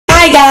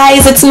Hi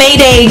guys, it's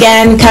Mayday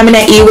again, coming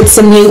at you with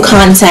some new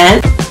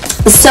content.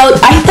 So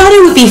I thought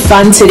it would be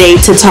fun today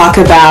to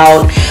talk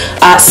about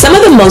some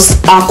of the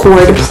most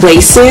awkward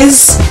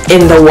places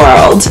in the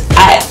world.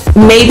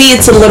 Maybe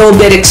it's a little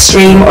bit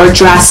extreme or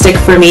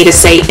drastic for me to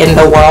say in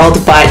the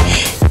world, but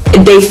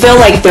they feel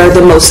like they're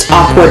the most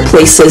awkward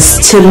places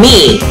to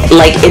me,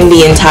 like in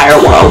the entire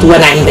world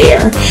when I'm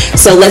there.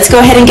 So let's go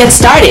ahead and get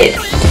started.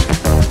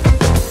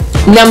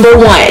 Number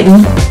 1,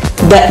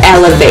 the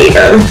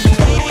elevator.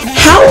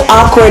 How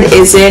awkward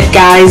is it,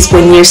 guys,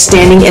 when you're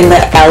standing in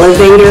the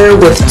elevator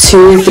with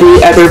 2 or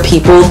 3 other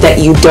people that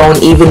you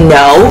don't even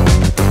know?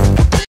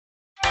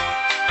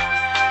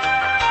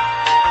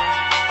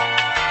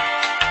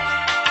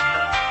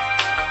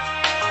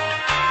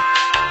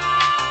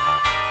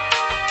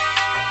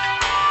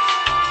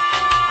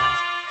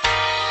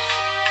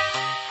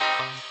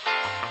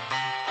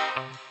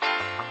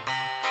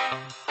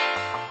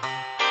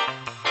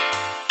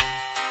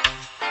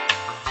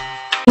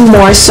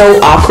 More so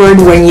awkward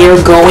when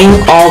you're going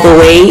all the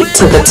way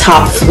to the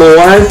top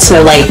floor,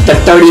 to like the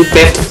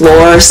 35th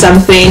floor or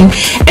something,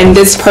 and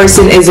this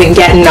person isn't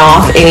getting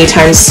off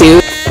anytime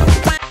soon.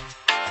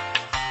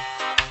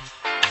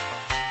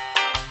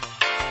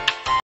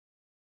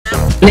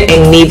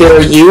 And neither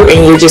are you,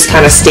 and you're just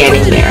kind of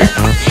standing there.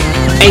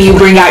 And you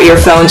bring out your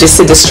phone just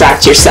to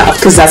distract yourself,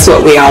 because that's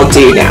what we all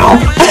do now.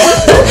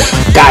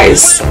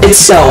 Guys, it's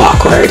so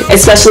awkward,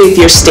 especially if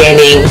you're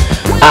standing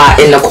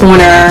in the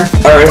corner,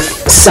 or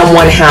if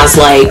someone has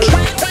like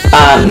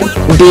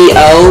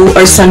BO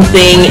or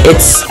something.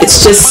 It's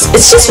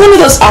just one of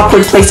those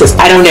awkward places.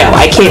 I don't know,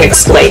 I can't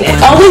explain it.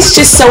 Always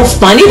just so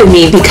funny to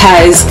me,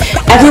 because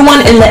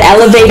everyone in the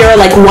elevator,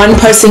 like one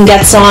person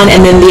gets on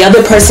and then the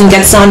other person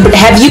gets on, but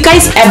have you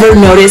guys ever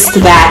noticed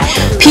that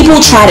people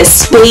try to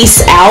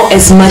space out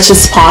as much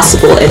as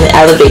possible in the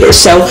elevator?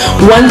 So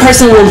one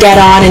person will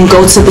get on and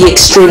go to the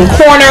extreme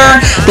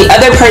corner, the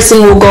other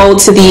person will go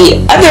to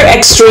the other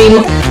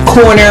extreme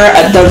corner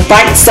at the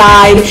right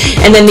side,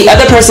 and then the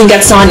other person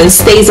gets on and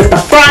stays at the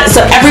front.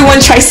 So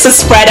everyone tries to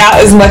spread out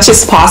as much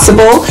as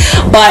possible,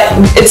 but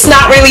it's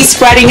not really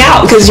spreading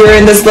out because you're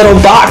in this little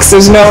box.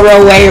 There's no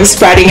real way of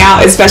spreading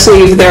out,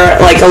 especially if there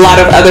are like a lot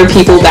of other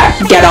people that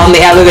get on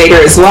the elevator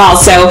as well.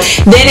 So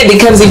then it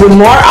becomes even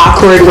more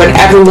awkward when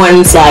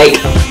everyone's like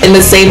in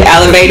the same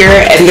elevator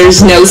and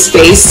there's no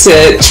space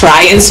to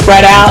try and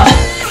spread out.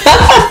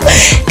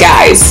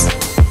 Guys,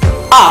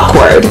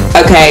 awkward,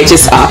 okay,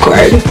 just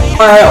awkward.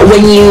 Or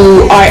when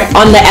you are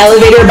on the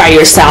elevator by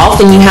yourself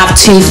and you have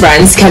 2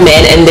 friends come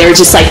in and they're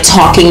just like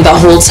talking the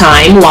whole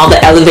time while the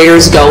elevator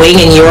is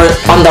going, and you're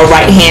on the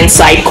right hand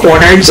side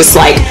corner just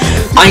like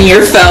on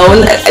your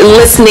phone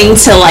listening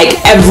to like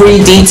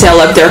every detail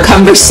of their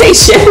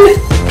conversation.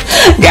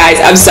 Guys,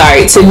 I'm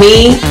sorry, to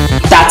me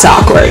that's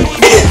awkward.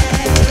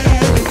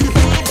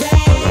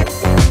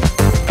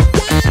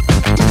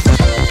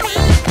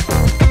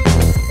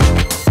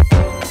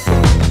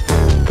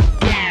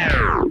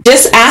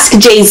 Just ask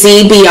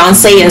Jay-Z,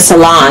 Beyonce, and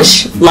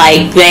Solange.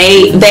 Like,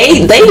 they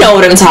know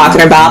what I'm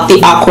talking about,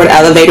 the awkward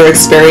elevator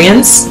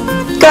experience.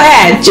 Go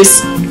ahead,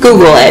 just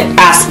Google it,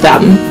 ask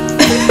them.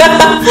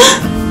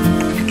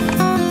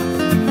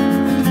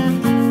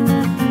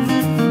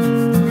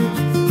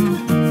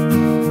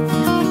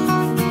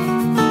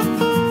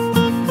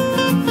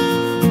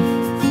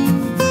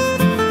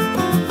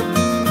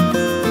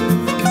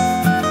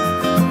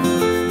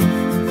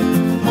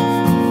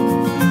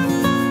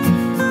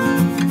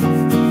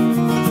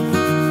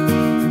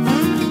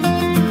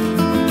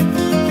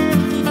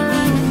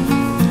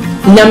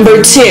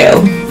 Number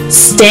 2,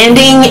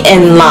 standing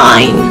in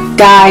line.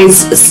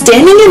 Guys,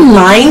 standing in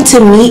line to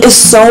me is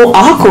so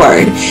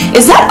awkward.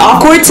 Is that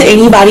awkward to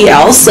anybody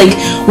else? Like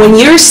when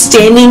you're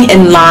standing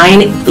in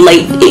line,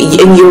 like,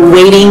 and you're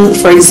waiting,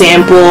 for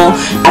example,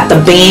 at the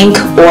bank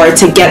or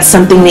to get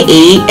something to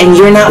eat, and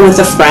you're not with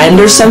a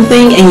friend or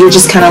something, and you're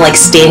just kind of like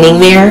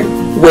standing there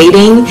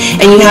waiting,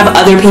 and you have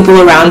other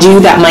people around you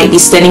that might be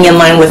standing in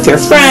line with their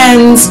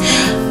friends.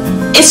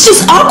 It's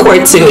just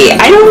awkward to me.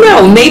 I don't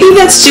know, maybe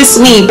that's just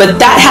me, but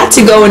that had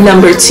to go in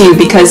number 2,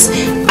 because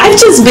I've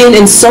just been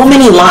in so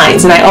many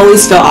lines and I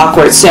always feel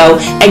awkward. So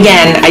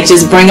again, I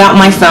just bring out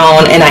my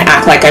phone and I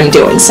act like I'm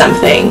doing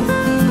something,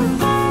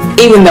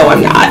 even though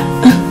I'm not.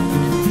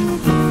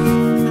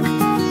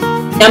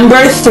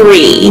 Number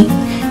 3,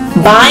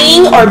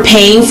 buying or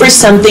paying for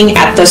something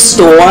at the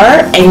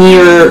store and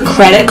your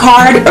credit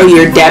card or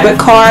your debit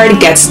card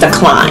gets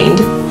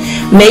declined.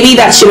 Maybe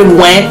that should have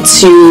went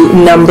to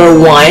number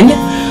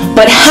 1,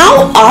 but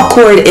how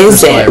awkward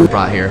is it? That's what I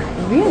brought here.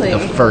 Really? The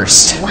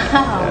first. Wow.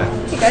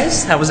 Yeah. Hey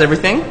guys, how was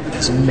everything?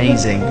 It's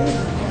amazing.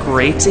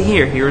 Great to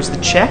hear. Here's the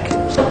check.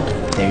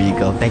 There you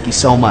go. Thank you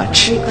so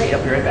much. Hey, great.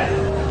 I'll be right back.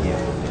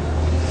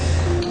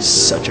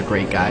 Such a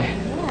great guy.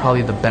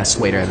 Probably the best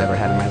waiter I've ever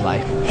had in my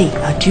life. Hey,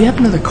 do you have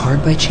another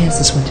card by chance?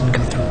 This one didn't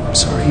go through. I'm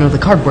sorry. No, the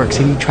card works.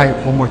 Can you try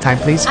it one more time,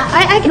 please? No,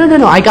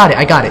 I got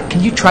it.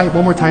 Can you try it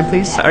one more time,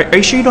 please? Are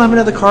you sure you don't have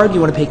another card? You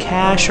want to pay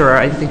cash, or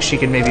I think she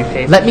can maybe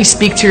pay? Let me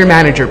speak to your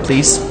manager,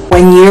 please.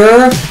 When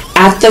you're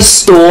at the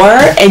store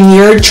and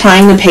you're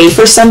trying to pay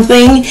for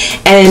something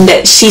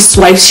and she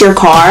swipes your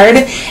card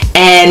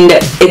and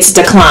it's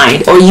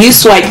declined, or you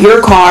swipe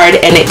your card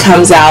and it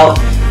comes out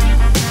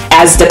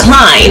as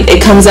declined.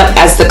 It comes up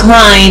as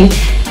declined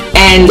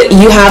and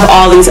you have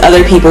all these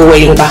other people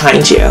waiting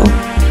behind you.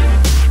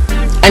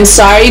 I'm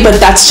sorry, but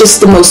that's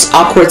just the most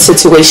awkward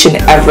situation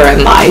ever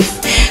in life.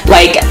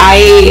 Like,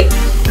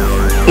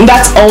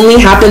 that's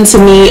only happened to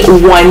me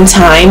one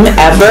time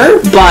ever,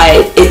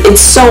 but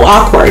it's so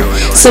awkward.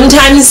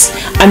 Sometimes,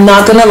 I'm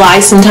not gonna lie,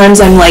 sometimes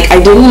I'm like,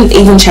 I didn't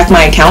even check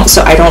my account,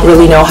 so I don't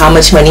really know how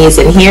much money is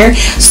in here.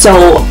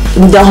 So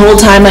the whole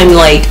time I'm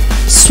like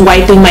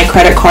swiping my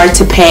credit card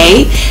to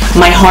pay,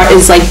 my heart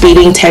is like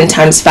beating 10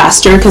 times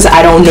faster because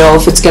I don't know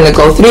if it's gonna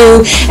go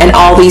through, and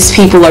all these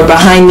people are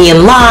behind me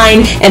in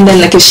line, and then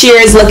the cashier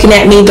is looking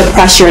at me. The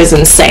pressure is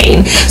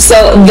insane.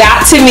 So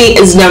that to me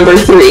is number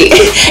 3.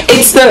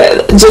 It's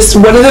just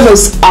one of the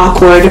most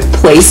awkward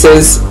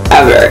places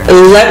ever.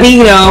 Let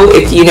me know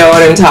if you know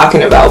what I'm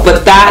talking about.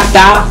 But that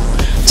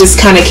just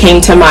kind of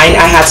came to mind.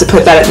 I had to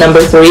put that at number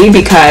 3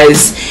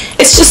 because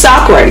it's just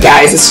awkward,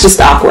 guys. It's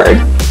just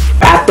awkward.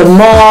 At the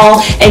mall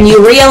and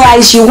you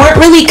realize you weren't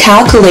really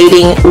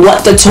calculating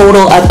what the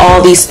total of all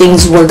these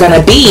things were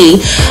gonna be,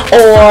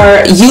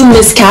 or you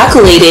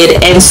miscalculated,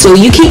 and so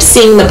you keep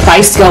seeing the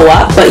price go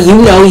up, but you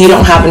know you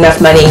don't have enough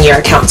money in your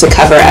account to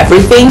cover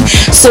everything.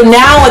 So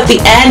now at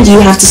the end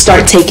you have to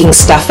start taking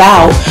stuff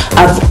out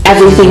of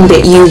everything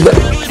that you've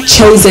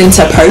chosen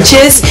to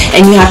purchase,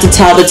 and you have to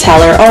tell the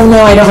teller, oh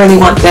no, I don't really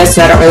want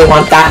this and I don't really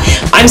want that.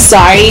 I'm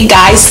sorry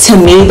guys, to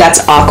me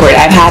that's awkward.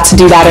 I've had to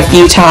do that a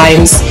few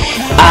times.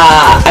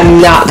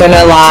 I'm not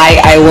gonna lie,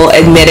 I will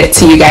admit it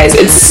to you guys,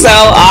 it's so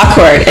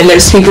awkward, and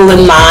there's people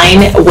in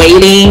line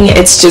waiting.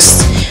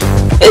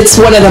 It's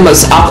one of the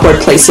most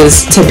awkward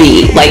places to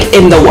be, like,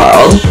 in the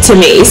world to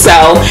me. So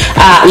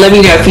let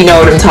me know if you know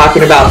what I'm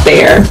talking about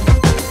there.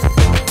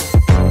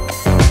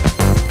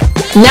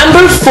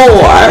 Number 4,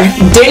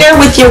 dinner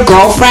with your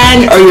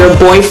girlfriend or your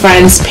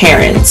boyfriend's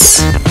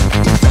parents.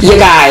 You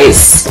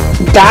guys,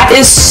 that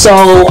is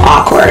so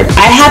awkward.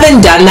 I haven't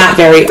done that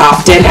very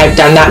often. I've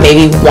done that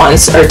maybe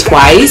once or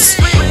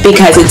twice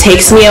because it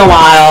takes me a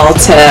while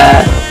to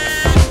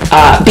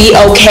be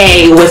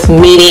okay with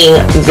meeting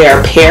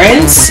their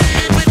parents,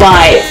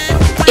 but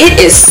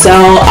it is so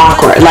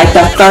awkward. Like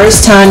the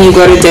first time you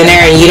go to dinner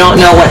and you don't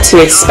know what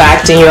to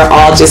expect and you're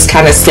all just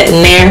kind of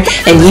sitting there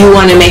and you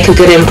want to make a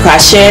good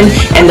impression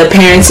and the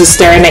parents are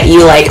staring at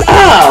you like,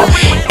 oh,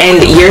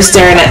 and you're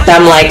staring at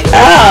them like,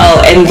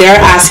 oh, and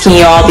they're asking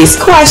you all these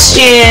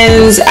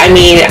questions. I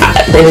mean,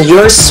 then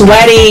you're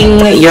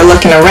sweating, you're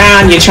looking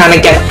around, you're trying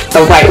to get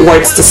the right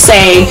words to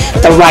say,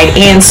 the right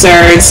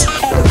answers.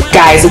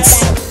 Guys,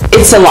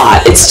 it's a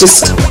lot.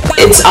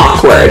 It's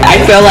awkward. I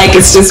feel like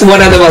it's just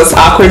one of the most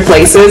awkward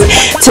places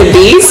to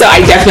be, so I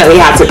definitely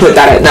have to put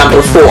that at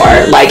number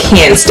 4, like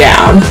hands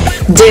down.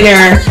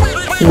 Dinner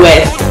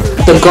with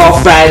the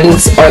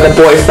girlfriend's or the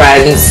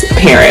boyfriend's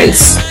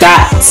parents.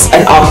 That's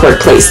an awkward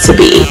place to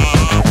be,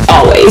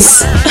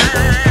 always.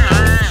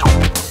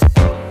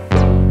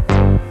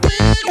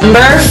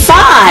 Number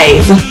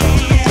 5.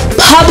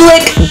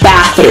 Public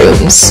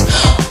bathrooms.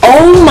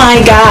 Oh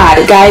my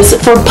god, guys,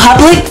 for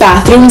public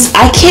bathrooms,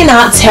 I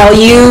cannot tell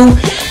you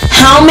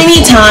how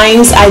many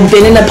times I've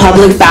been in a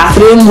public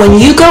bathroom. When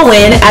you go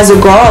in, as a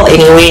girl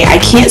anyway, I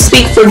can't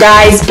speak for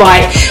guys,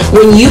 but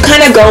when you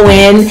kind of go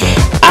in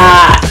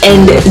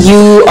and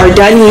you are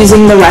done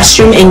using the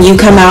restroom and you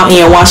come out and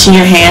you're washing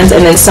your hands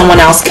and then someone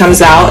else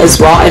comes out as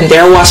well and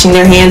they're washing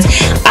their hands,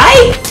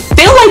 I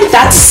feel like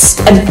that's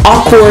an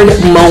awkward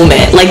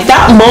moment. Like,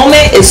 that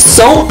moment is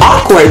so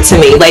awkward to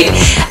me. Like,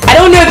 I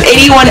don't know if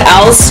anyone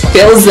else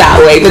feels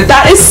that way, but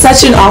that is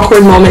such an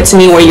awkward moment to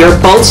me where you're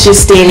both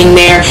just standing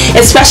there,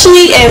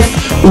 especially if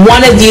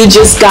one of you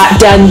just got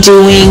done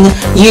doing,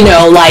 you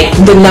know, like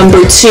the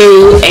number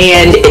 2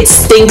 and it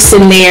stinks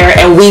in there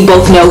and we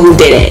both know who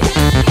did it.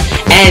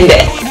 And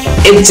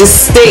it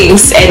just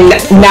stinks, and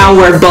now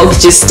we're both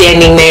just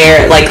standing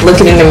there like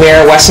looking in the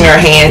mirror washing our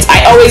hands.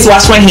 I always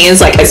wash my hands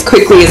like as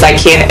quickly as I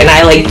can, and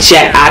I like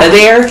jet out of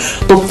there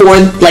before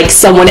like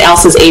someone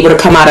else is able to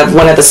come out of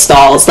one of the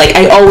stalls. Like,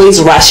 I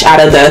always rush out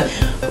of the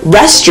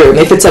restroom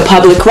if it's a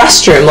public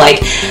restroom.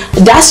 Like,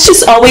 that's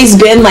just always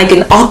been like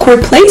an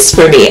awkward place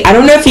for me. I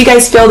don't know if you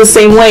guys feel the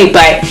same way,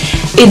 but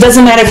it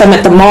doesn't matter if I'm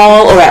at the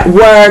mall or at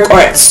work or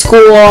at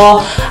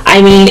school.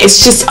 I mean,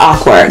 it's just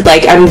awkward.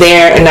 Like, I'm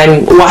there and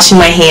I'm washing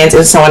my hands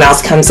and someone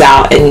else comes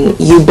out and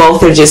you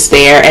both are just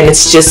there, and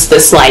it's just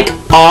this like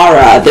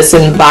aura, this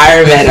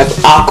environment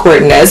of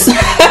awkwardness.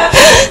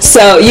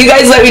 So you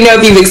guys let me know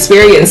if you've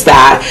experienced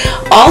that.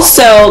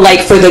 Also,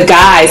 like for the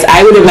guys,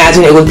 I would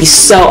imagine it would be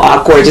so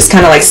awkward just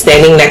kind of like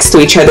standing next to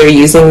each other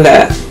using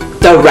the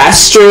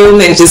restroom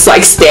and just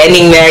like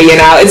standing there, you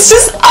know. It's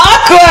just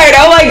awkward.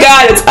 Oh my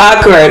god, it's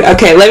awkward.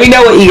 Okay, let me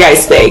know what you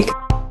guys think.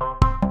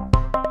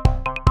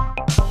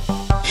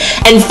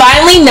 And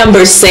finally,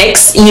 number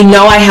 6, you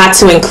know I had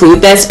to include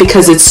this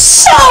because it's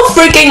so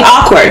freaking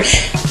awkward.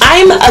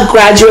 I'm a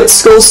graduate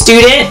school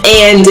student,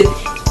 and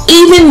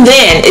even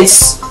then,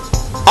 it's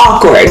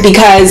awkward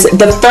because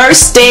the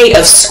first day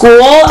of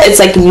school, it's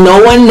like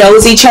no one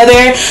knows each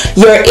other.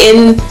 You're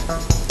in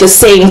the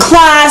same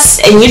class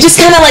and you're just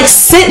kind of like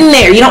sitting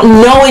there. You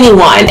don't know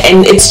anyone,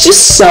 and it's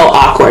just so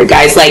awkward,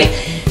 guys. Like,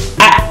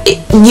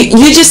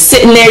 you're just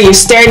sitting there, you're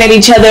staring at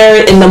each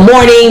other in the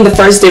morning, the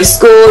first day of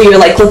school. You're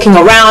like looking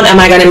around, am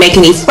I going to make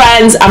any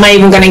friends? Am I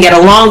even going to get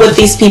along with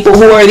these people?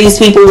 Who are these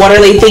people? What are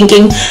they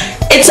thinking?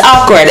 It's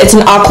awkward. It's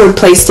an awkward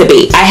place to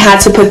be. I had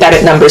to put that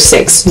at number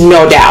 6,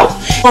 no doubt.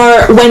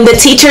 Or when the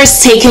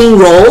teacher's taking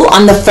roll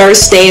on the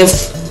first day of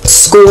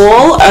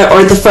school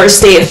or the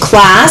first day of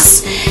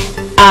class,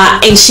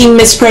 and she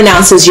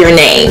mispronounces your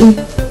name.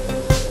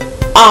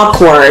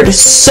 Awkward.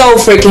 So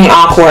freaking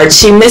awkward.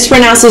 She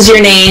mispronounces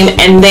your name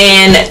and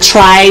then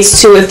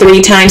tries 2 or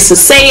 3 times to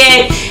say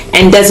it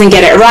and doesn't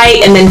get it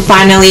right, and then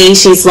finally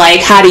she's like,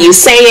 how do you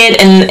say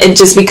it? And it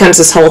just becomes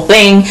this whole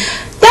thing.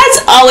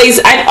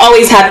 I've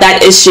always had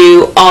that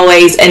issue,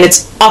 always, and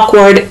it's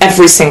awkward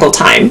every single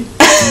time.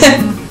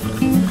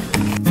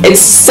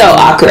 It's so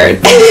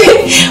awkward.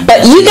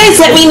 But you guys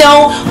let me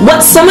know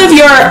what some of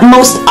your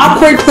most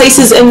awkward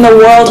places in the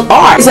world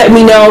are. Please let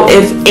me know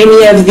if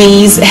any of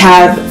these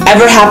have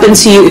ever happened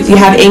to you. If you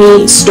have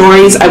any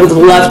stories, I would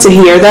love to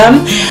hear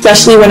them,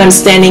 especially when I'm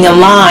standing in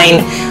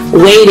line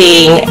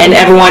waiting and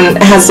everyone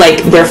has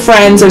like their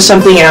friends or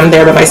something and I'm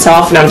there by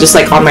myself and I'm just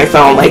like on my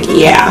phone like,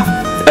 yeah,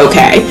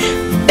 okay.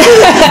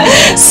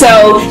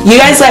 So you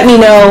guys let me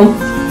know.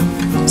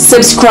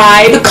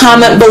 Subscribe,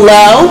 comment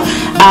below,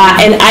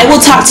 and I will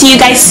talk to you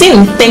guys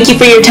soon. Thank you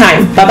for your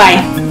time.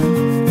 Bye-bye.